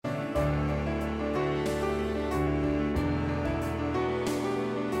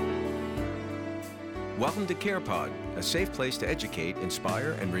Welcome to CarePod, a safe place to educate,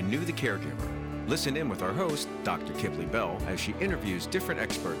 inspire, and renew the caregiver. Listen in with our host, Dr. Kipley Bell, as she interviews different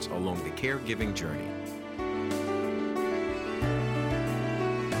experts along the caregiving journey.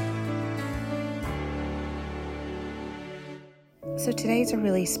 So today's a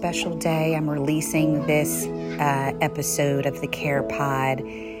really special day. I'm releasing this episode of the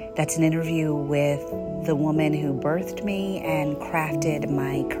CarePod. That's an interview with the woman who birthed me and crafted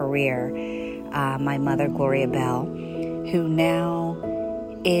my career, my mother, Gloria Bell, who now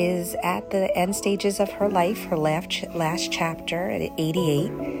is at the end stages of her life, her last chapter at 88,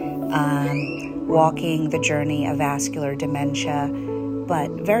 walking the journey of vascular dementia,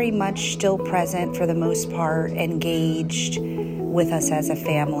 but very much still present for the most part, engaged with us as a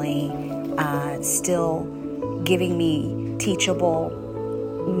family, still giving me teachable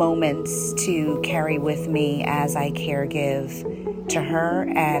moments to carry with me as I caregive to her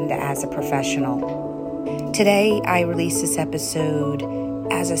and as a professional. Today, I release this episode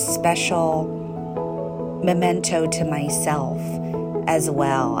as a special memento to myself, as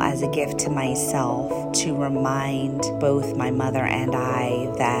well as a gift to myself to remind both my mother and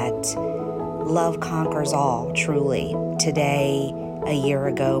I that love conquers all, truly. Today, a year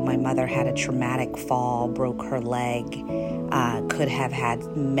ago, my mother had a traumatic fall, broke her leg, could have had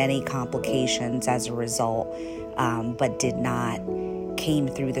many complications as a result, but did not, came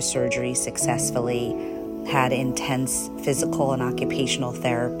through the surgery successfully, had intense physical and occupational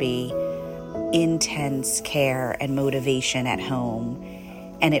therapy, intense care and motivation at home.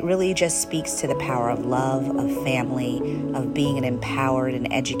 And it really just speaks to the power of love, of family, of being an empowered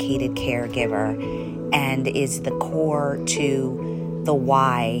and educated caregiver, and is the core to the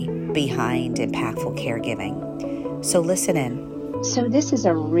why behind impactful caregiving. So listen in. So this is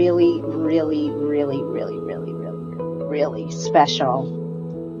a really special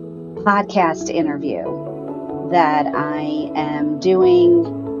podcast interview that I am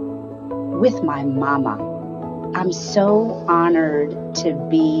doing with my mama. I'm so honored to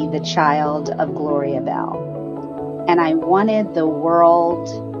be the child of Gloria Bell. And I wanted the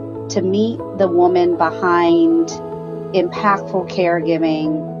world to meet the woman behind impactful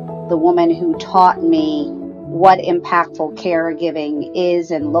caregiving, the woman who taught me what impactful caregiving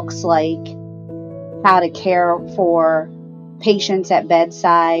is and looks like, how to care for patients at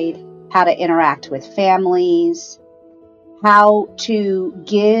bedside, how to interact with families, how to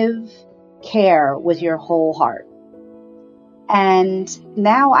give care with your whole heart. And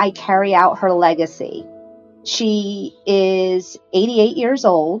now I carry out her legacy. She is 88 years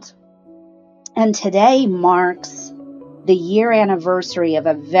old, and today marks the year anniversary of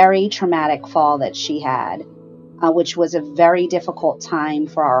a very traumatic fall that she had, which was a very difficult time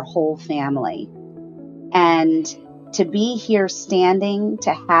for our whole family. And to be here standing,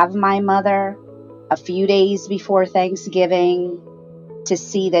 to have my mother a few days before Thanksgiving, to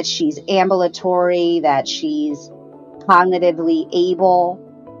see that she's ambulatory, that she's cognitively able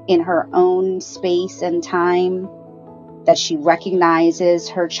in her own space and time, that she recognizes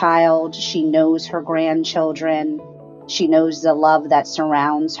her child, she knows her grandchildren, she knows the love that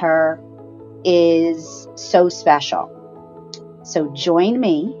surrounds her, is so special. So join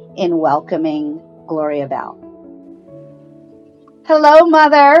me in welcoming Gloria Bell. Hello,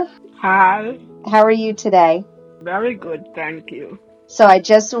 Mother. Hi. How are you today? Very good, thank you. So I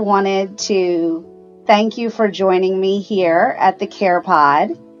just wanted to thank you for joining me here at the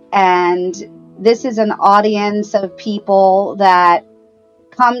CarePod. And this is an audience of people that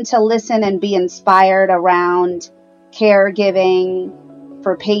come to listen and be inspired around caregiving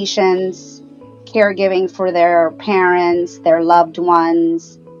for patients, caregiving for their parents, their loved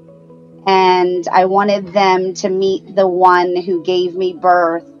ones. And I wanted them to meet the one who gave me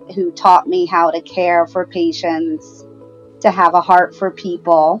birth, who taught me how to care for patients, to have a heart for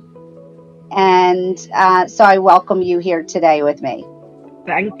people. And so I welcome you here today with me.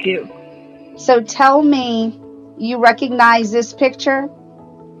 Thank you. So tell me, you recognize this picture?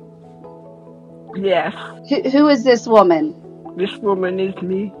 Yes. Who is this woman? This woman is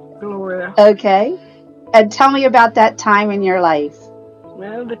me, Gloria. Okay. And tell me about that time in your life.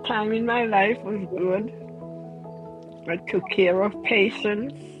 Well, the time in my life was good. I took care of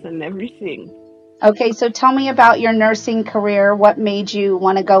patients and everything. Okay, so tell me about your nursing career. What made you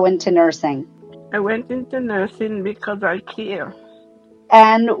want to go into nursing? I went into nursing because I care.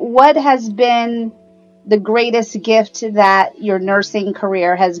 And what has been the greatest gift that your nursing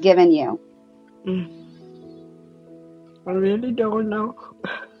career has given you? I really don't know.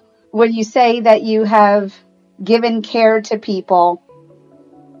 When you say that you have given care to people,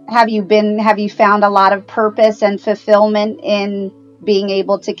 have you found a lot of purpose and fulfillment in being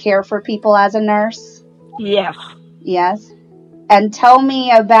able to care for people as a nurse? Yes. Yes. And tell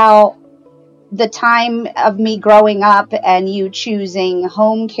me about the time of me growing up and you choosing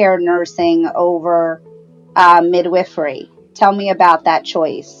home care nursing over midwifery. Tell me about that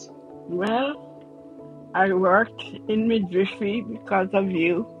choice. Well, I worked in midwifery because of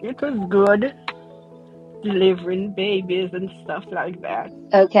you. It was good delivering babies and stuff like that.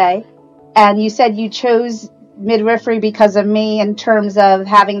 Okay. And you said you chose midwifery because of me in terms of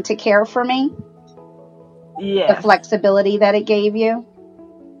having to care for me, the Yes. flexibility that it gave you.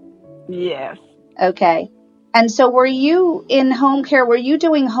 Yes. Okay. And so were you in home care? Were you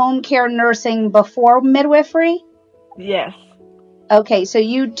doing home care nursing before midwifery? Yes. Okay. So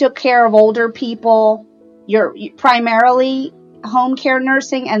you took care of older people. You're primarily home care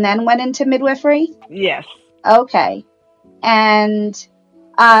nursing and then went into midwifery? Yes. Okay. And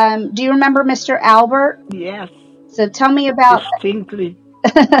do you remember Mr. Albert? Yes. So tell me about Distinctly.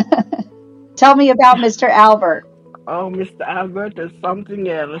 tell me about Mr. Albert. Oh, Mr. Albert is something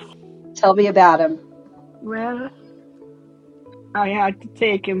else. Tell me about him. Well, I had to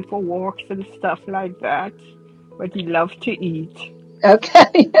take him for walks and stuff like that, but he loved to eat.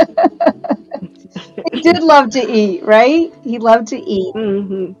 Okay. He did love to eat, right? He loved to eat.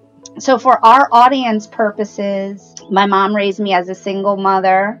 Hmm. So for our audience purposes, my mom raised me as a single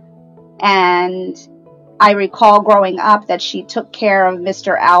mother, and I recall growing up that she took care of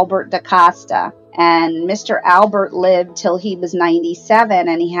Mr. Albert DaCosta. And Mr. Albert lived till he was 97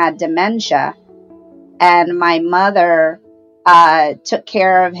 and he had dementia. And my mother took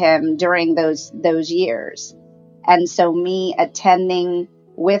care of him during those years. And so me attending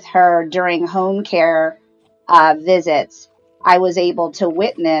with her during home care visits, I was able to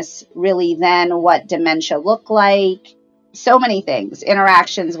witness really then what dementia looked like. So many things,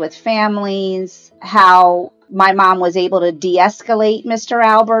 interactions with families, how my mom was able to de-escalate Mr.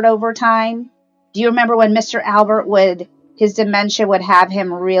 Albert over time. Do you remember when Mr. Albert his dementia would have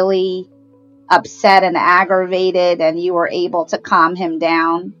him really upset and aggravated and you were able to calm him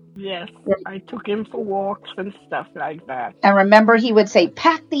down? Yes, I took him for walks and stuff like that. And remember, he would say,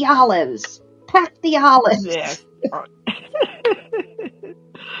 pack the olives, pack the Yes. olives. Oh,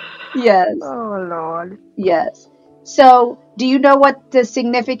 Yes, oh Lord. yes. So, do you know what the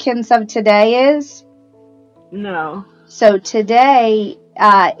significance of today is? No. So, today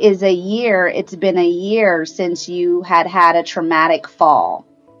is a year, it's been a year since you had a traumatic fall,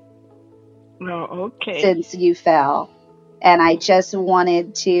 No, okay. since you fell. And I just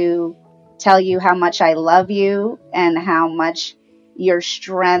wanted to tell you how much I love you and how much your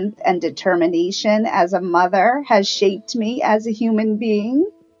strength and determination as a mother has shaped me as a human being,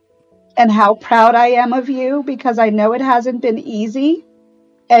 and how proud I am of you because I know it hasn't been easy.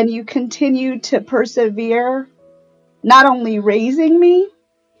 And you continue to persevere, not only raising me,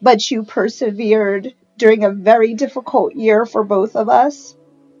 but you persevered during a very difficult year for both of us.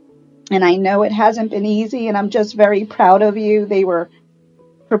 And I know it hasn't been easy, and I'm just very proud of you. They were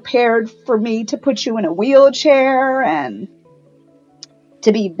prepared for me to put you in a wheelchair and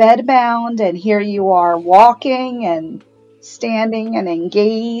to be bedbound, and here you are walking and standing and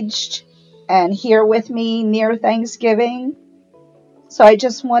engaged and here with me near Thanksgiving. So I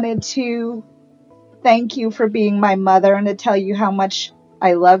just wanted to thank you for being my mother and to tell you how much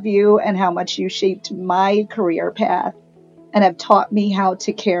I love you and how much you shaped my career path and have taught me how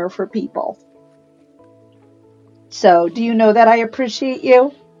to care for people. So, do you know that I appreciate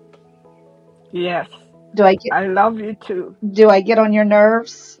you? Yes. Do I get I love you too. do I get on your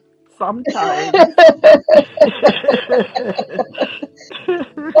nerves? Sometimes.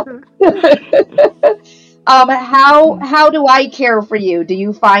 How do I care for you? Do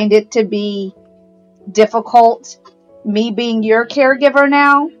you find it to be difficult, me being your caregiver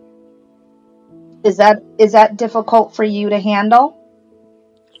now? Is that difficult for you to handle?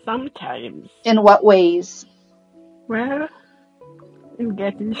 Sometimes. In what ways? Well, in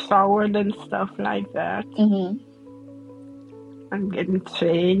getting showered and stuff like that, Mm-hmm. and getting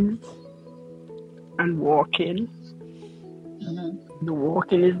changed and walking. Mm-hmm. The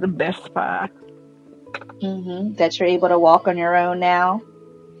walking is the best part. Mm-hmm. That you're able to walk on your own now.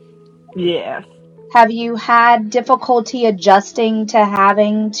 Yes. Have you had difficulty adjusting to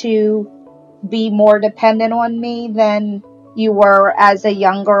having to be more dependent on me than you were as a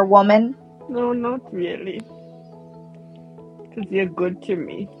younger woman? No, not really. Because you're good to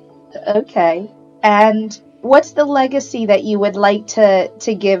me. Okay. And what's the legacy that you would like to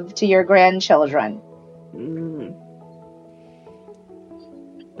give to your grandchildren? Mm.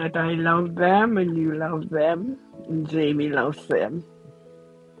 That I love them and you love them and Jamie loves them.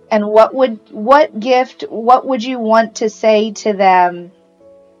 And what would you want to say to them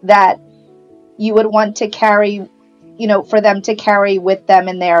that you would want to carry, for them to carry with them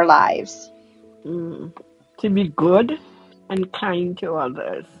in their lives? Mm. To be good and kind to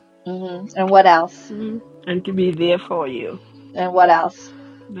others. And what else? And to be there for you. And what else?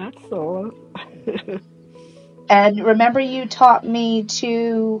 That's all. And remember, you taught me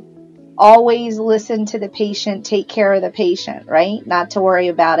to always listen to the patient, take care of the patient, right? Not to worry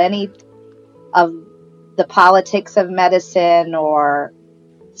about any of the politics of medicine or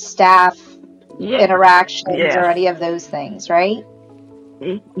staff interactions or Yes. any of those things, right?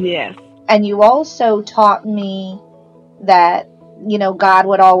 Yes. And you also taught me that, God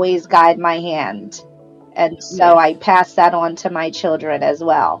would always guide my hand. And so I pass that on to my children as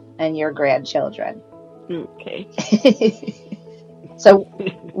well and your grandchildren. Okay. So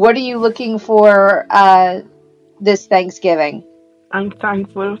what are you looking for this Thanksgiving? I'm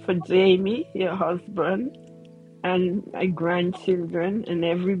thankful for Jamie, your husband, and my grandchildren and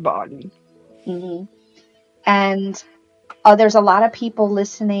everybody. And there's a lot of people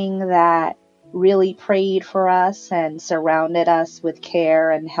listening that really prayed for us and surrounded us with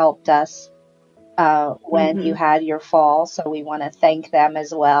care and helped us when you had your fall. So we want to thank them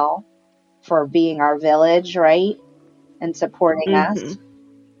as well for being our village, right? And supporting us.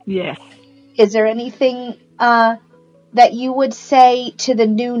 Yes. Is there anything that you would say to the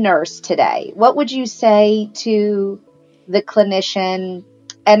new nurse today? What would you say to the clinician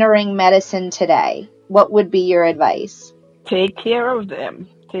entering medicine today? What would be your advice? Take care of them.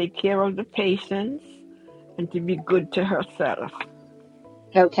 Take care of the patients and to be good to herself.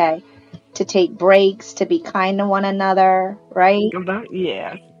 Okay. To take breaks, to be kind to one another, right?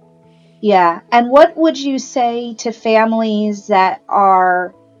 Yes. Yeah. And what would you say to families that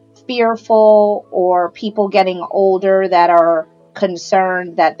are fearful or people getting older that are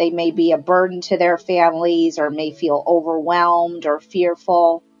concerned that they may be a burden to their families or may feel overwhelmed or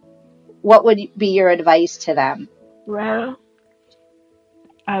fearful? What would be your advice to them? Well,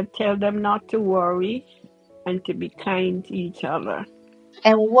 I'd tell them not to worry and to be kind to each other.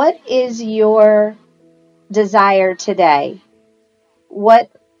 And what is your desire today?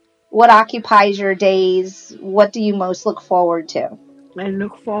 What occupies your days? What do you most look forward to? I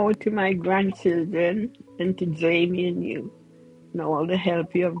look forward to my grandchildren and to Jamie and you and all the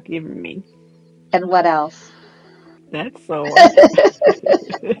help you have given me. And what else? That's all.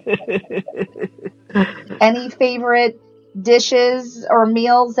 Any favorite dishes or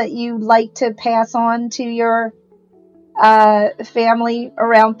meals that you like to pass on to your family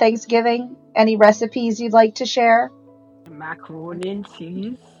around Thanksgiving? Any recipes you'd like to share? Macaroni and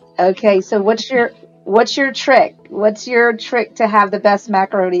cheese. Okay, so what's your trick? What's your trick to have the best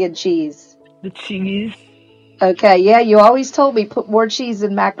macaroni and cheese? The cheese. Okay, yeah, you always told me put more cheese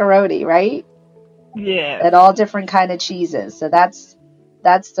in macaroni, right? Yeah. And all different kind of cheeses. So that's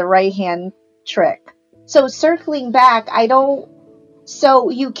the right hand trick. So circling back, so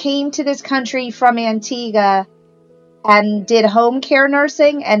you came to this country from Antigua and did home care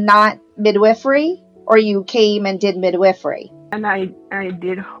nursing and not midwifery, or you came and did midwifery? And I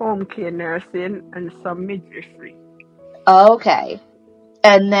did home care nursing and some midwifery. Okay.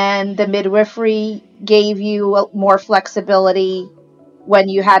 And then the midwifery gave you more flexibility when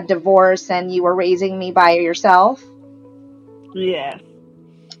you had divorce and you were raising me by yourself? Yes.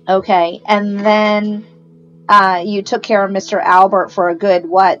 Okay. And then you took care of Mr. Albert for a good,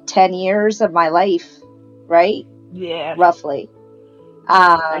 10 years of my life, right? Yes. Roughly.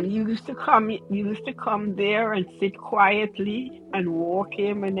 And you used to come there and sit quietly and walk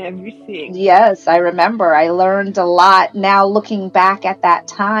him and everything. Yes, I remember. I learned a lot. Now looking back at that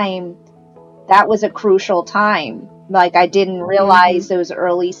time, that was a crucial time. Like I didn't realize those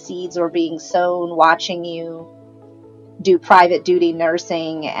early seeds were being sown watching you do private duty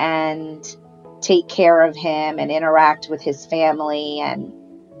nursing and take care of him and interact with his family and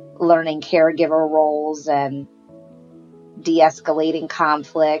learning caregiver roles and de-escalating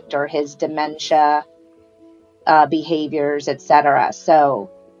conflict or his dementia behaviors, etc.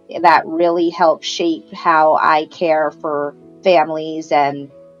 So that really helped shape how I care for families and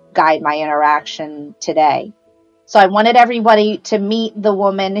guide my interaction today. So I wanted everybody to meet the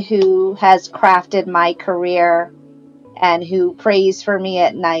woman who has crafted my career and who prays for me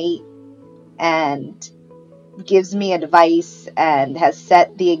at night and gives me advice and has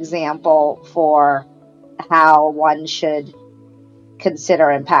set the example for how one should consider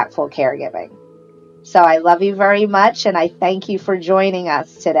impactful caregiving. So I love you very much and I thank you for joining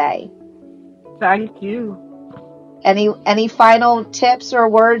us today. Thank you. Any final tips or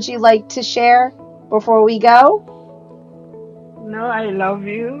words you'd like to share before we go? No, I love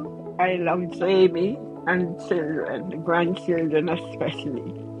you. I love Jamie and children, the grandchildren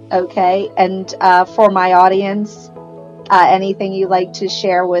especially. Okay. And for my audience, anything you'd like to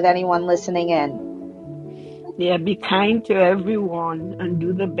share with anyone listening in? Yeah, be kind to everyone and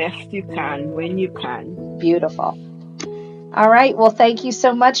do the best you can when you can. Beautiful. All right. Well, thank you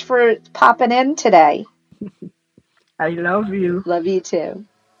so much for popping in today. I love you. Love you too.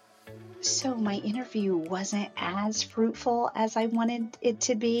 So my interview wasn't as fruitful as I wanted it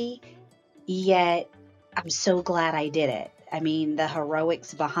to be, yet I'm so glad I did it. I mean, the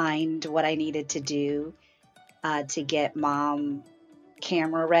heroics behind what I needed to do to get mom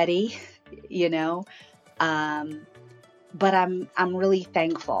camera ready, you know. Um, but I'm really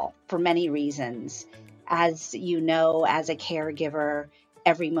thankful for many reasons. As you know, as a caregiver,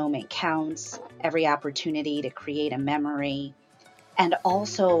 every moment counts, every opportunity to create a memory. And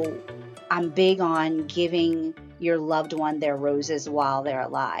also, I'm big on giving your loved one their roses while they're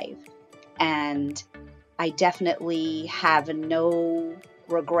alive. And I definitely have no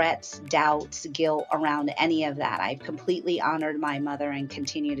regrets, doubts, guilt around any of that. I've completely honored my mother and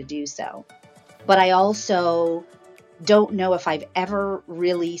continue to do so. But I also don't know if I've ever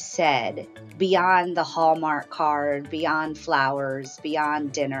really said, beyond the Hallmark card, beyond flowers,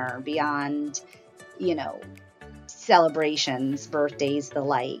 beyond dinner, beyond, you know, celebrations, birthdays, the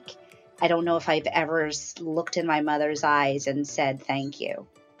like. I don't know if I've ever looked in my mother's eyes and said, thank you.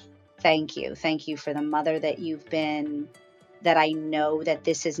 Thank you. Thank you for the mother that you've been, that I know that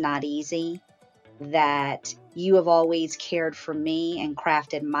this is not easy, that you have always cared for me and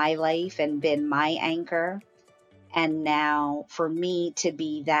crafted my life and been my anchor. And now for me to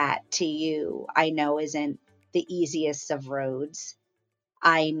be that to you, I know isn't the easiest of roads.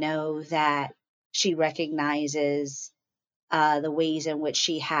 I know that she recognizes the ways in which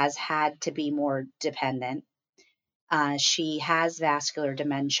she has had to be more dependent. She has vascular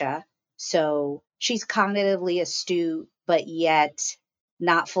dementia, so she's cognitively astute, but yet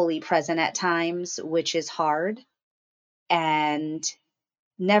not fully present at times, which is hard. And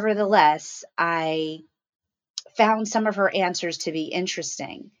nevertheless, I found some of her answers to be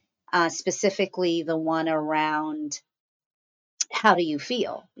interesting, specifically the one around how do you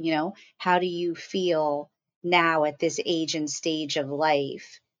feel? You know, how do you feel now at this age and stage of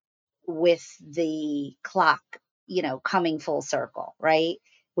life with the clock, you know, coming full circle, right?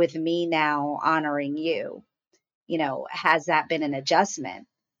 With me now honoring you, you know, has that been an adjustment?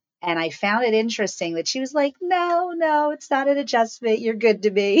 And I found it interesting that she was like, no, it's not an adjustment. You're good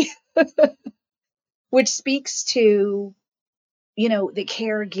to me, which speaks to, you know, the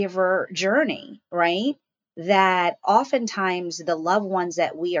caregiver journey, right? That oftentimes the loved ones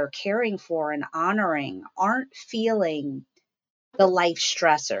that we are caring for and honoring aren't feeling the life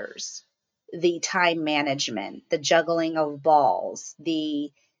stressors, the time management, the juggling of balls, the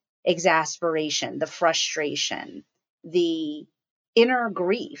exasperation, the frustration, the inner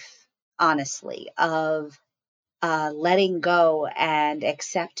grief, honestly, of letting go and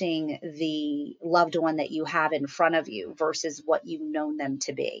accepting the loved one that you have in front of you versus what you've known them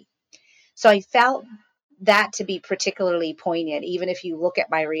to be. So I felt that to be particularly poignant, even if you look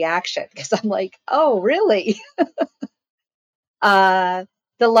at my reaction, because I'm like, oh, really? uh,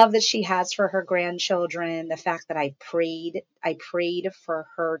 the love that she has for her grandchildren, the fact that I prayed for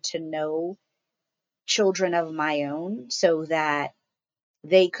her to know children of my own so that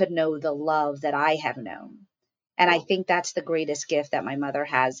they could know the love that I have known. And I think that's the greatest gift that my mother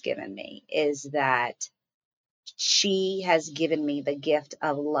has given me, is that she has given me the gift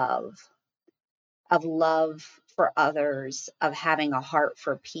of love for others, of having a heart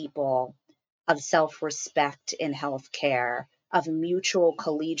for people, of self respect in healthcare, of mutual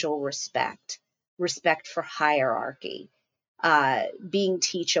collegial respect, respect for hierarchy, being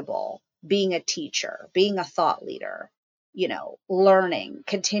teachable, being a teacher, being a thought leader, you know, learning,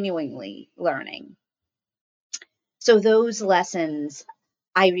 continually learning. So those lessons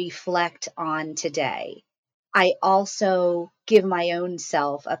I reflect on today. I also give my own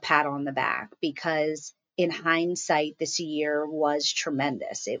self a pat on the back because in hindsight, this year was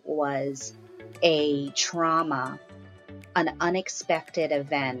tremendous. It was a trauma, an unexpected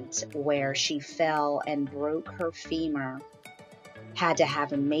event where she fell and broke her femur, had to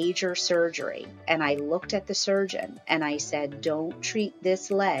have a major surgery. And I looked at the surgeon and I said, don't treat this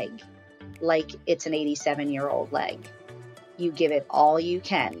leg like it's an 87-year-old leg. You give it all you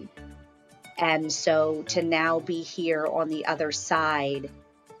can. And so to now be here on the other side,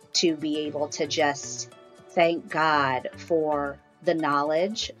 to be able to just thank God for the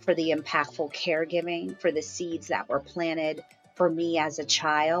knowledge, for the impactful caregiving, for the seeds that were planted for me as a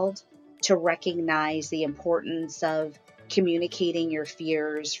child, to recognize the importance of communicating your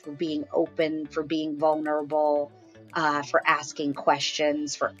fears, for being open, for being vulnerable, for asking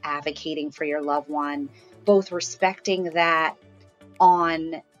questions, for advocating for your loved one, both respecting that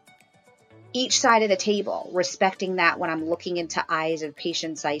on each side of the table, respecting that when I'm looking into eyes of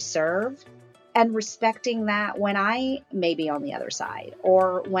patients I serve, and respecting that when I may be on the other side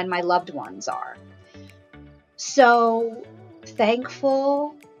or when my loved ones are. So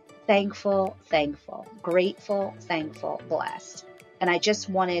thankful, grateful, thankful, blessed. And I just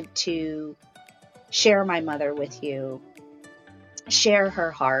wanted to share my mother with you, share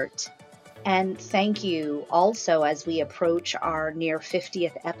her heart, and thank you also as we approach our near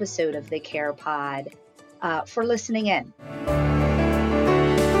 50th episode of the Care Pod for listening in.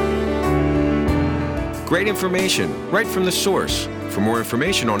 Great information right from the source. For more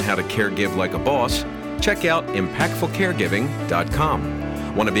information on how to caregive like a boss, check out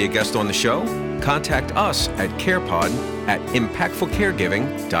impactfulcaregiving.com. Want to be a guest on the show? Contact us at CarePod at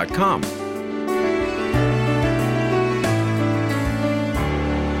impactfulcaregiving.com.